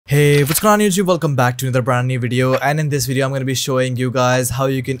Hey, what's going on YouTube? Welcome back to another brand new video, and in this video I'm going to be showing you guys how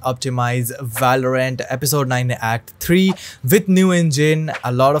you can optimize Valorant Episode 9 Act 3 with new engine.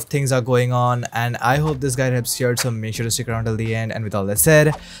 A lot of things are going on and I hope this guide helps you out, so make sure to stick around till the end. And with all that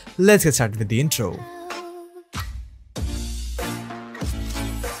said, let's get started with the intro.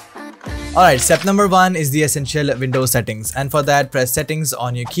 Alright, step number 1 is the essential Windows settings, and for that press settings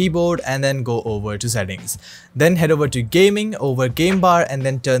on your keyboard and then go over to settings. Then head over to gaming over game bar and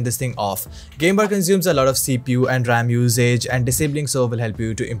then turn this thing off. Game bar consumes a lot of CPU and RAM usage, and disabling so will help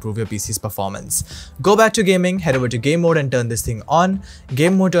you to improve your PC's performance. Go back to gaming, head over to game mode and turn this thing on.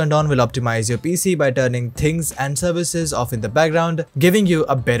 Game mode turned on will optimize your PC by turning things and services off in the background, giving you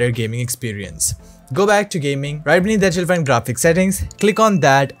a better gaming experience. Go back to gaming. Right beneath that you'll find graphics settings. Click on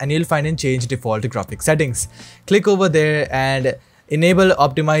that and you'll find and change default graphics settings. Click over there and enable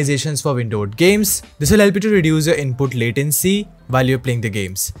optimizations for windowed games. This will help you to reduce your input latency while you're playing the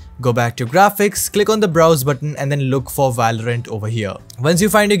games. Go back to graphics, click on the browse button and then look for Valorant over here. Once you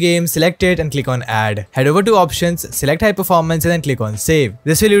find your game, select it and click on add. Head over to options, select high performance and then click on save.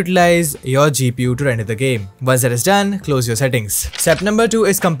 This will utilize your GPU to render the game. Once that is done, close your settings. Step number 2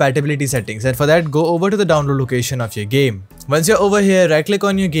 is compatibility settings, and for that go over to the download location of your game. Once you're over here, right click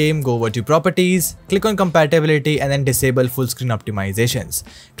on your game, go over to properties, click on compatibility and then disable full screen optimizations.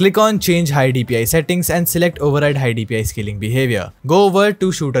 Click on change high DPI settings and select override high DPI scaling behavior. Go over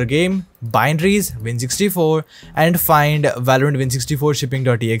to shooter game, binaries, Win64 and find Valorant Win64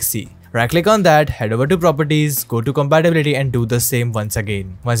 shipping.exe. Right click on that, head over to properties, go to compatibility and do the same once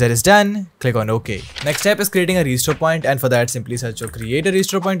again. Once that is done, click on OK. Next step is creating a restore point, and for that simply search for create a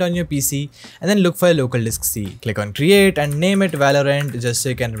restore point on your PC and then look for a local disk C. Click on create and name it Valorant just so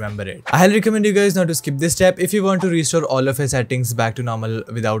you can remember it. I highly recommend you guys not to skip this step if you want to restore all of your settings back to normal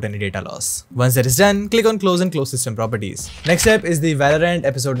without any data loss. Once that is done, click on close and close system properties. Next step is the Valorant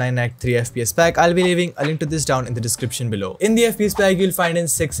Episode 9 Act 3 FPS pack. I'll be leaving a link to this down in the description below. In the FPS pack you'll find in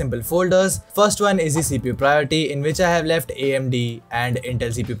 6 simple folders. First one is the CPU priority, in which I have left AMD and Intel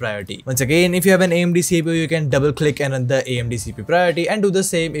CPU priority. Once again, if you have an AMD CPU, you can double click and run the AMD CPU priority, and do the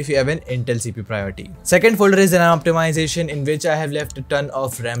same if you have an Intel CPU priority. Second folder is an optimization, in which I have left a ton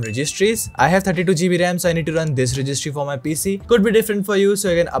of RAM registries. I have 32 GB RAM, so I need to run this registry for my PC. Could be different for you, so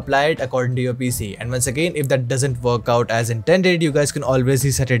you can apply it according to your PC. And once again, if that doesn't work out as intended, you guys can always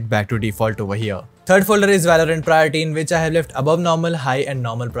reset it back to default over here. Third folder is Valorant priority, in which I have left above normal, high and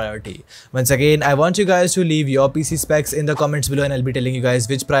normal priority. Once again, I want you guys to leave your PC specs in the comments below and I'll be telling you guys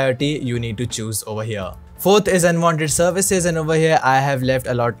which priority you need to choose over here. Fourth is unwanted services, and over here I have left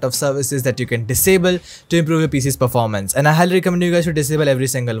a lot of services that you can disable to improve your PC's performance, and I highly recommend you guys to disable every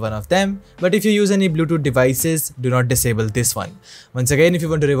single one of them. But if you use any Bluetooth devices, do not disable this one. Once again, if you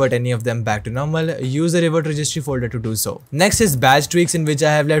want to revert any of them back to normal, use the revert registry folder to do so. Next is badge tweaks, in which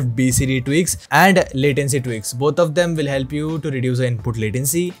I have left BCD tweaks and latency tweaks. Both of them will help you to reduce the input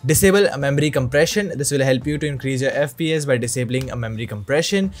latency. Disable a memory compression. This will help you to increase your FPS by disabling a memory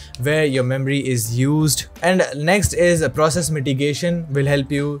compression where your memory is used. And next is process mitigation, will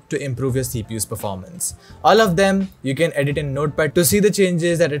help you to improve your CPU's performance. All of them you can edit in Notepad to see the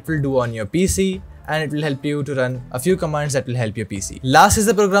changes that it will do on your PC, and it will help you to run a few commands that will help your PC. Last is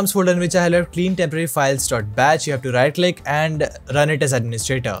the programs folder, in which I have left clean temporary files.batch. You have to right click and run it as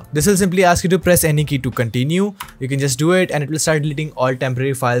administrator. This will simply ask you to press any key to continue. You can just do it and it will start deleting all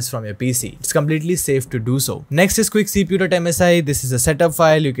temporary files from your PC. It's completely safe to do so. Next is quick CPU.msi. This is a setup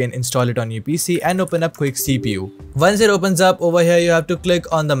file. You can install it on your PC and open up quick CPU. Once it opens up, over here you have to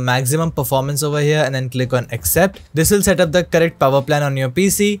click on the maximum performance over here and then click on accept. This will set up the correct power plan on your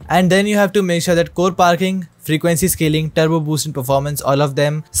PC, and then you have to make sure that core parking, frequency scaling, turbo boost and performance, all of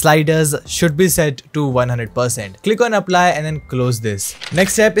them sliders should be set to 100%. Click on apply and then close this.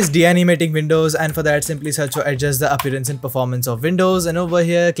 Next step is de-animating Windows, and for that simply search for adjust the appearance and performance of Windows, and over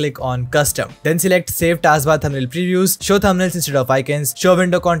here click on custom. Then select save taskbar thumbnail previews, show thumbnails instead of icons, show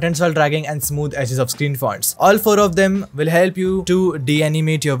window contents while dragging, and smooth edges of screen fonts. All 4 of them will help you to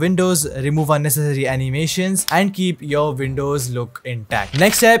de-animate your windows, remove unnecessary animations and keep your Windows look intact.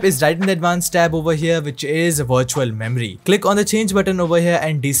 Next step is right in the advanced tab over here, which is virtual memory. Click on the change button over here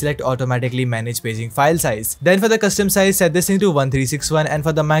and deselect automatically manage paging file size. Then for the custom size, set this thing to 1361, and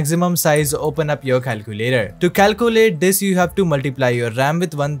for the maximum size, open up your calculator. To calculate this, you have to multiply your RAM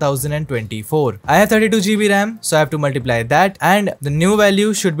with 1024. I have 32 GB RAM, so I have to multiply that, and the new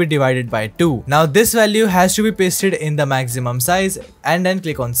value should be divided by 2. Now this value has to be pasted in the maximum size, and then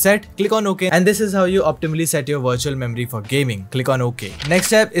click on set, click on OK, and this is how you optimally set your virtual memory for gaming. Click on OK. Next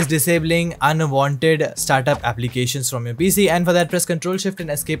step is disabling unwanted start start up applications from your PC, and for that press Ctrl Shift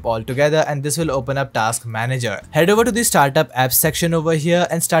and Escape all together, and this will open up Task Manager. Head over to the startup apps section over here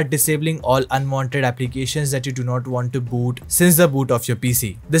and start disabling all unwanted applications that you do not want to boot since the boot of your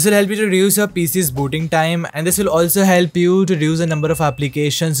PC. This will help you to reduce your PC's booting time, and this will also help you to reduce the number of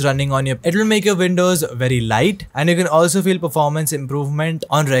applications running on your. It will make your Windows very light, and you can also feel performance improvement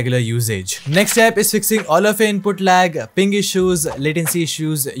on regular usage. Next step is fixing all of your input lag, ping issues, latency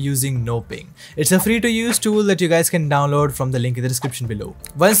issues using NoPing. It's a free to use tool that you guys can download from the link in the description below.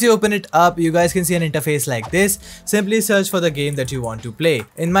 Once you open it up, you guys can see an interface like this. Simply search for the game that you want to play.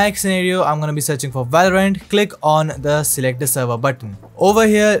 In my scenario, I'm gonna be searching for Valorant. Click on the select the server button. Over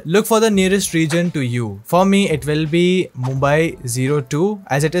here, look for the nearest region to you. For me, it will be Mumbai 02,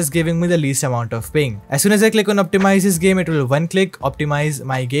 as it is giving me the least amount of ping. As soon as I click on optimize this game, it will one click optimize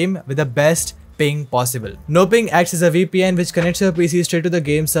my game with the best ping possible. NoPing acts as a VPN which connects your PC straight to the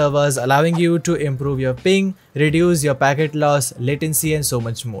game servers, allowing you to improve your ping, reduce your packet loss, latency, and so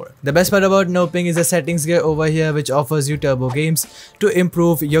much more. The best part about NoPing is the settings gear over here, which offers you turbo games to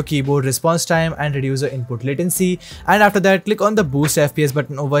improve your keyboard response time and reduce your input latency. And after that, click on the Boost FPS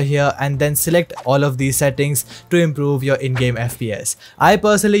button over here and then select all of these settings to improve your in-game FPS. I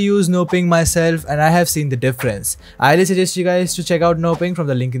personally use NoPing myself and I have seen the difference. I highly suggest you guys to check out NoPing from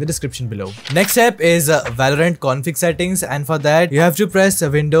the link in the description below. Next step is Valorant config settings, and for that you have to press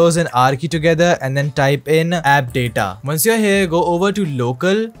Windows and R key together and then type in app data. Once you're here, go over to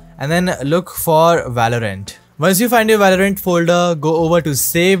local and then look for Valorant. Once you find your Valorant folder, go over to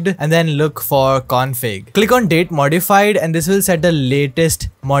saved and then look for config. Click on date modified and this will set the latest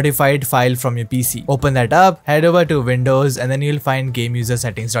modified file from your PC. Open that up, head over to Windows and then you'll find game user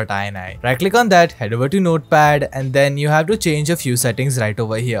settings.ini. Right click on that, head over to notepad and then you have to change a few settings right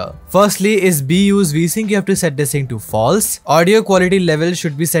over here. Firstly is use vsync, you have to set this thing to false. Audio quality level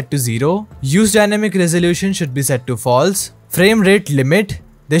should be set to 0. Use dynamic resolution should be set to false. Frame rate limit,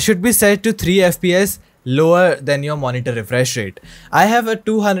 this should be set to 3 FPS lower than your monitor refresh rate. I have a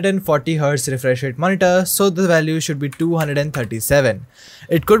 240Hz refresh rate monitor, so the value should be 237.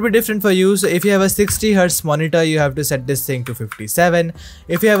 It could be different for you, so if you have a 60Hz monitor, you have to set this thing to 57.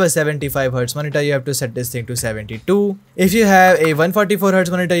 If you have a 75Hz monitor, you have to set this thing to 72. If you have a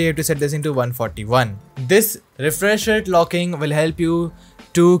 144Hz monitor, you have to set this into 141. This refresh rate locking will help you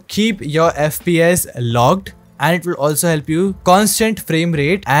to keep your FPS locked, and it will also help you constant frame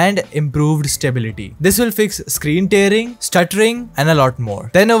rate and improved stability. This will fix screen tearing, stuttering, and a lot more.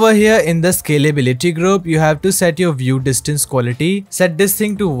 Then over here in the scalability group, you have to set your view distance quality. Set this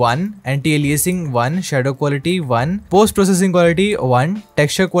thing to 1, anti-aliasing 1, shadow quality 1, post-processing quality 1,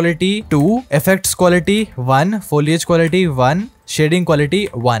 texture quality 2, effects quality 1, foliage quality 1, shading quality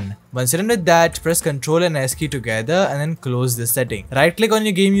 1. Once you're done with that, press Ctrl and S key together and then close this setting. Right click on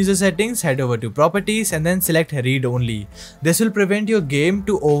your game user settings, head over to properties and then select read only. This will prevent your game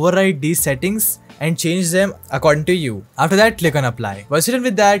to override these settings and change them according to you. After that, click on apply. Once you're done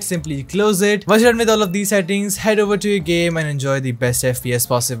with that, simply close it. Once you're done with all of these settings, head over to your game and enjoy the best FPS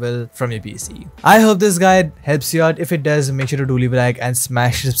possible from your PC. I hope this guide helps you out. If it does, make sure to do leave a like and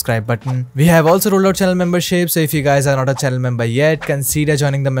smash the subscribe button. We have also rolled out channel membership, so if you guys are not a channel member yet, consider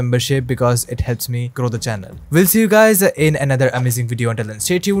joining the membership because it helps me grow the channel. We'll see you guys in another amazing video. Until then,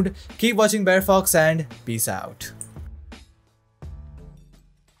 stay tuned, keep watching BareFox and peace out.